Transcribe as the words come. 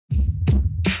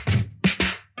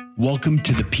Welcome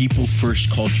to the People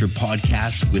First Culture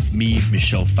podcast with me,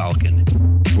 Michelle Falcon,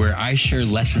 where I share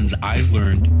lessons I've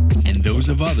learned and those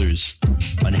of others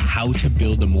on how to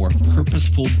build a more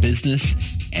purposeful business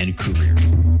and career.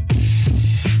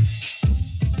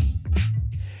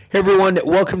 Hey everyone,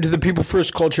 welcome to the People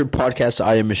First Culture podcast.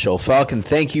 I am Michelle Falcon.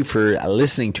 Thank you for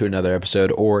listening to another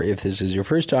episode, or if this is your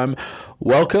first time,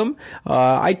 welcome.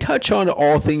 I touch on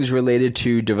all things related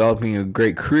to developing a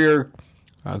great career,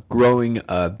 growing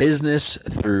a business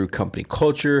through company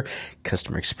culture,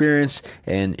 customer experience,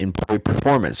 and employee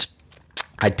performance.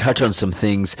 I touch on some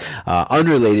things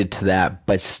unrelated to that,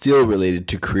 but still related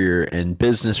to career and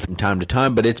business from time to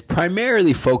time. But it's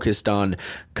primarily focused on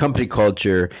company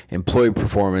culture, employee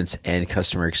performance, and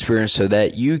customer experience so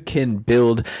that you can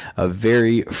build a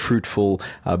very fruitful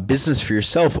business for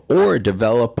yourself or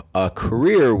develop a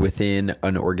career within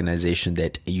an organization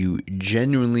that you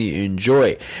genuinely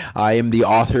enjoy. I am the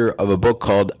author of a book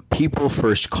called People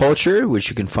First Culture, which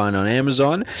you can find on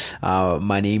Amazon.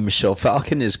 My name, Michelle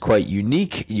Falcon, is quite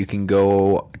unique. You can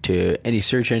go to any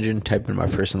search engine, type in my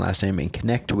first and last name, and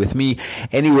connect with me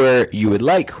anywhere you would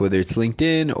like, whether it's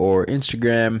LinkedIn or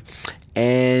Instagram.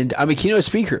 And I'm a keynote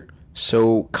speaker.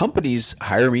 So companies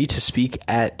hire me to speak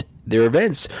at their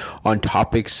events on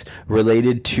topics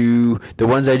related to the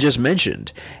ones I just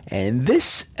mentioned. And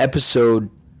this episode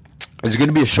is going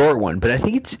to be a short one, but I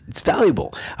think it's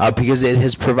valuable because it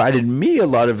has provided me a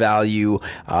lot of value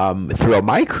throughout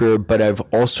my career, but I've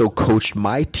also coached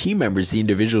my team members, the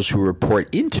individuals who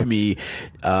report into me,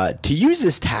 to use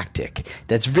this tactic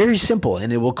that's very simple,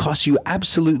 and it will cost you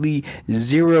absolutely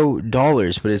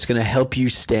 $0, but it's going to help you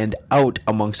stand out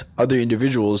amongst other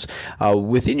individuals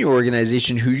within your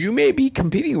organization who you may be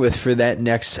competing with for that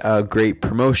next great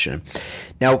promotion.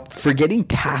 Now, forgetting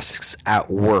tasks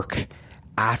at work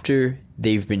after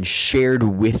they've been shared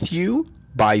with you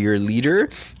by your leader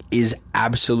is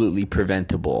absolutely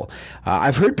preventable.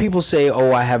 I've heard people say,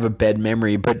 I have a bad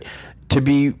memory, but to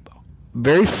be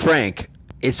very frank,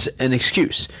 it's an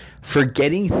excuse.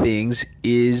 Forgetting things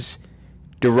is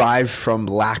derived from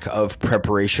lack of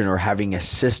preparation or having a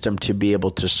system to be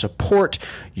able to support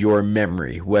your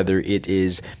memory, whether it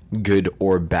is good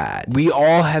or bad. We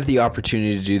all have the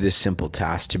opportunity to do this simple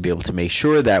task to be able to make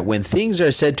sure that when things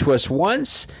are said to us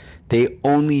once, they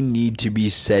only need to be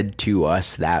said to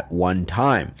us that one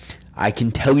time. I can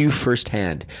tell you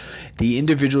firsthand, the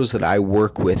individuals that I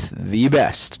work with the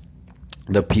best,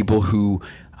 the people who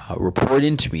report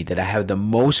into me, that I have the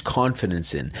most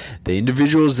confidence in, the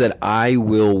individuals that I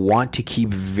will want to keep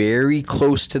very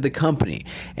close to the company.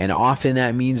 And often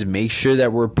that means make sure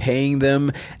that we're paying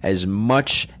them as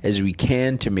much as we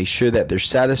can to make sure that they're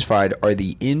satisfied, are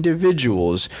the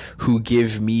individuals who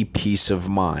give me peace of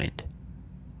mind.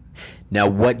 Now,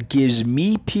 what gives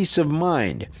me peace of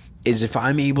mind is if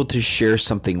I'm able to share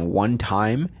something one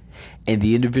time and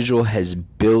the individual has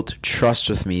built trust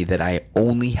with me that I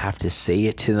only have to say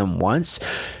it to them once.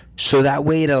 So that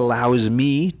way it allows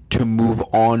me to move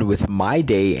on with my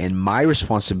day and my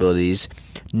responsibilities,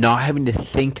 not having to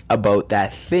think about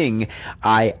that thing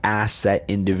I asked that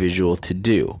individual to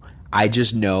do. I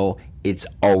just know it's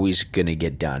always going to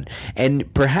get done.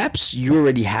 And perhaps you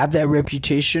already have that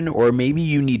reputation, or maybe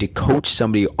you need to coach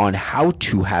somebody on how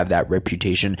to have that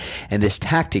reputation, and this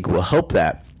tactic will help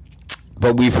that.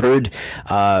 But we've heard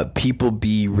people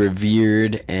be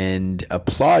revered and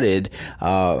applauded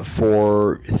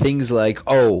for things like,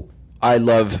 I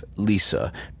love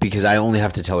Lisa because I only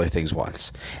have to tell her things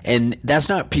once. And that's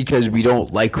not because we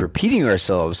don't like repeating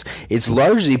ourselves. It's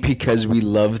largely because we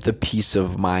love the peace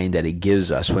of mind that it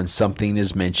gives us. When something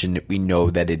is mentioned, we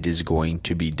know that it is going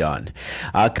to be done.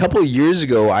 A couple of years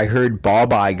ago, I heard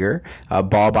Bob Iger.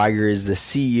 Bob Iger is the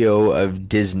CEO of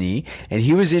Disney, and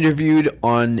he was interviewed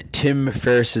on Tim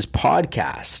Ferriss's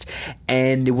podcast.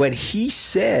 And what he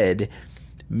said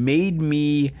made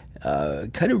me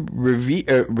kind of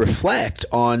reflect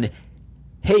on,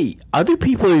 hey, other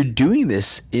people are doing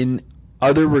this in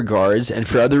other regards and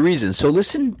for other reasons. So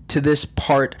listen to this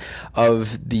part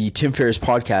of the Tim Ferriss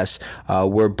podcast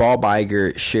where Bob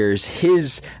Iger shares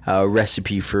his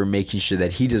recipe for making sure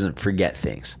that he doesn't forget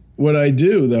things. What I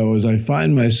do, though, is I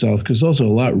find myself, because there's also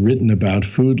a lot written about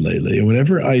food lately, and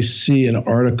whenever I see an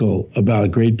article about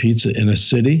great pizza in a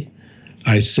city,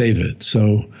 I save it.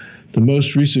 So the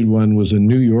most recent one was a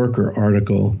New Yorker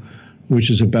article, which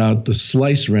is about the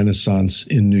slice renaissance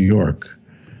in New York,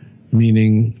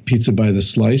 meaning pizza by the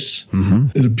slice.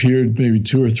 Mm-hmm. It appeared maybe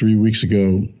 2 or 3 weeks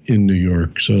ago in New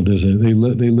York. So they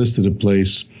listed a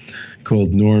place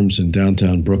called Norm's in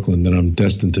downtown Brooklyn that I'm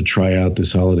destined to try out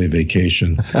this holiday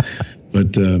vacation.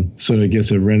 but sort of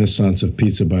gets a renaissance of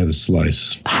pizza by the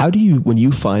slice. How do you, when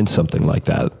you find something like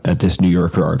that at this New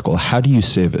Yorker article, how do you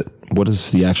save it? What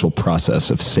is the actual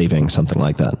process of saving something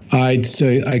like that? I'd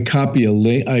say I copy a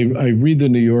link. I read the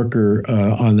New Yorker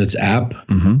on its app.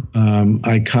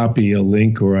 I copy a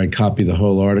link or I copy the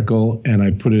whole article and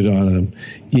I put it on an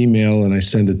email and I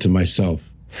send it to myself.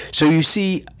 So you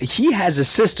see, he has a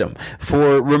system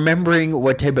for remembering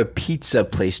what type of pizza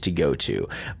place to go to,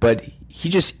 but he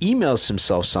just emails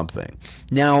himself something.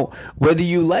 Now, whether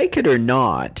you like it or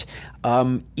not,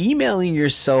 emailing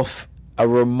yourself a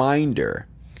reminder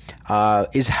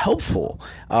is helpful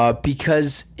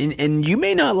because, and you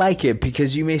may not like it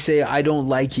because you may say, I don't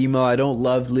like email, I don't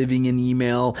love living in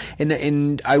email,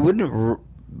 and I wouldn't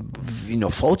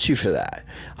fault you for that.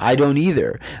 I don't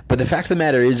either. But the fact of the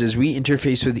matter is we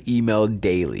interface with email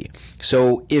daily.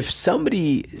 So if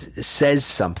somebody says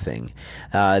something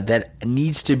that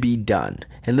needs to be done,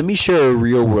 and let me share a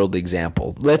real world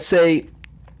example. Let's say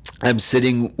I'm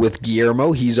sitting with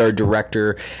Guillermo. He's our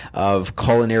director of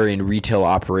culinary and retail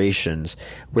operations.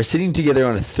 We're sitting together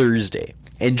on a Thursday.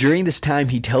 And during this time,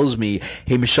 he tells me,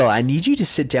 hey, Michelle, I need you to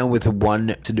sit down with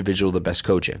one individual, the best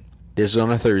coaching. This is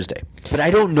on a Thursday. But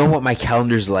I don't know what my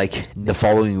calendar's like the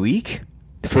following week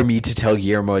for me to tell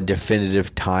Guillermo a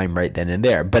definitive time right then and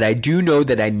there. But I do know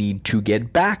that I need to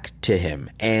get back to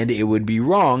him. And it would be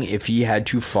wrong if he had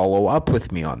to follow up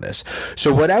with me on this.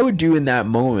 So what I would do in that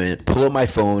moment, pull up my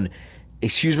phone,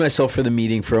 excuse myself for the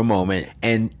meeting for a moment,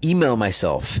 and email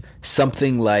myself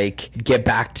something like, get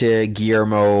back to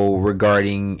Guillermo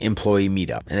regarding employee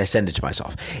meetup. And I send it to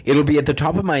myself. It'll be at the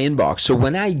top of my inbox. So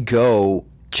when I go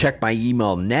check my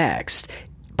email next,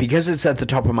 because it's at the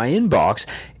top of my inbox,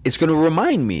 it's going to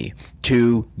remind me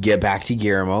to get back to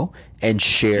Guillermo and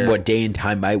share what day and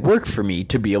time might work for me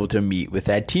to be able to meet with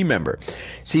that team member.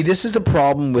 See, this is a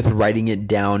problem with writing it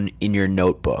down in your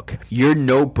notebook. Your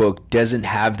notebook doesn't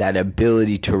have that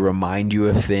ability to remind you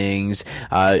of things.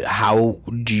 How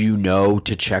do you know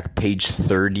to check page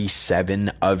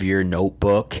 37 of your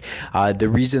notebook? The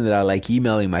reason that I like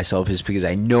emailing myself is because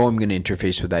I know I'm going to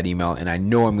interface with that email and I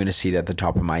know I'm going to see it at the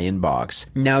top of my inbox.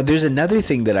 Now, there's another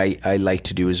thing that I like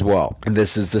to do as well, and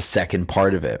this is the second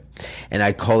part of it, and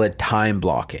I call it time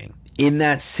blocking. In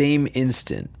that same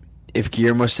instant, if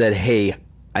Guillermo said, hey,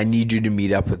 I need you to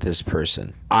meet up with this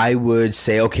person, I would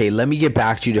say, okay, let me get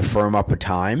back to you to firm up a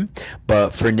time.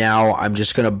 But for now, I'm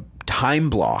just going to time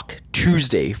block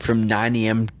Tuesday from 9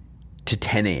 a.m. to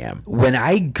 10 a.m. When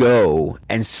I go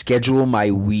and schedule my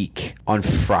week on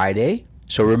Friday,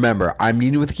 so remember, I'm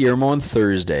meeting with Guillermo on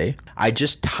Thursday. I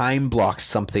just time block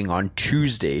something on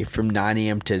Tuesday from 9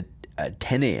 a.m. to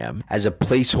 10 a.m. as a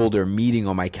placeholder meeting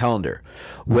on my calendar.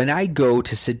 When I go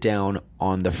to sit down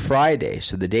on the Friday,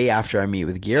 so the day after I meet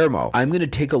with Guillermo, I'm going to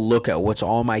take a look at what's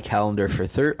on my calendar for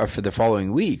the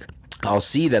following week. I'll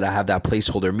see that I have that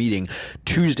placeholder meeting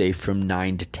Tuesday from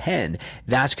 9 to 10.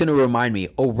 That's going to remind me,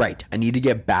 oh, right, I need to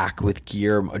get back with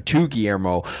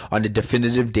Guillermo on a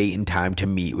definitive date and time to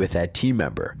meet with that team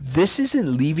member. This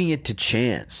isn't leaving it to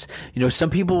chance.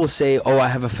 Some people will say, oh, I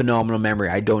have a phenomenal memory.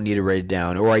 I don't need to write it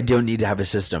down, or I don't need to have a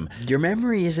system. Your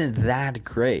memory isn't that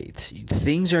great.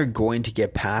 Things are going to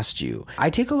get past you. I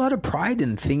take a lot of pride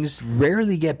in things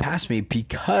rarely get past me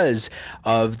because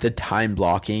of the time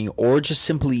blocking or just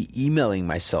simply emailing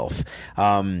myself.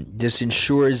 This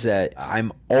ensures that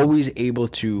I'm always able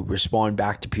to respond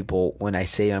back to people when I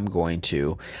say I'm going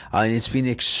to. And it's been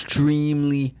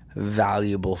extremely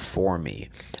valuable for me,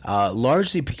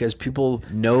 largely because people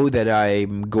know that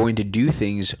I'm going to do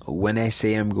things when I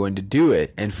say I'm going to do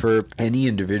it. And for any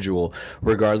individual,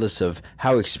 regardless of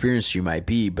how experienced you might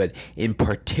be, but in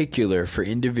particular for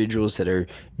individuals that are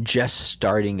just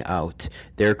starting out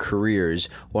their careers,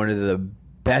 one of the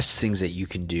best things that you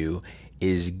can do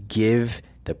is give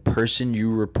the person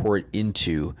you report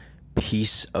into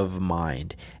peace of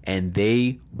mind, and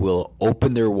they will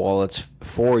open their wallets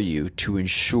for you to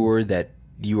ensure that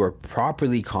you are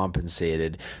properly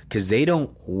compensated, because they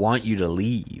don't want you to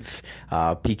leave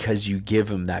because you give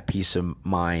them that peace of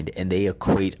mind, and they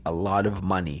equate a lot of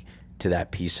money to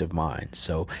that peace of mind.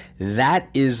 So that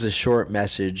is a short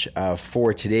message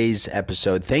for today's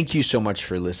episode. Thank you so much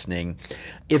for listening.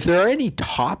 If there are any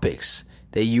topics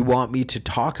that you want me to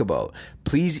talk about,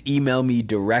 please email me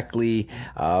directly.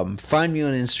 Find me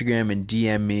on Instagram and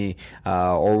DM me,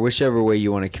 or whichever way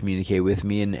you want to communicate with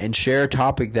me, and share a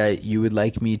topic that you would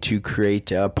like me to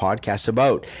create a podcast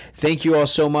about. Thank you all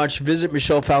so much. Visit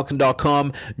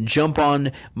michellefalcon.com. Jump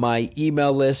on my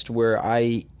email list where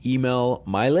I email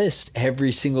my list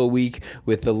every single week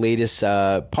with the latest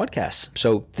podcasts.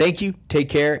 So thank you, take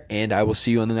care, and I will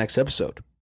see you on the next episode.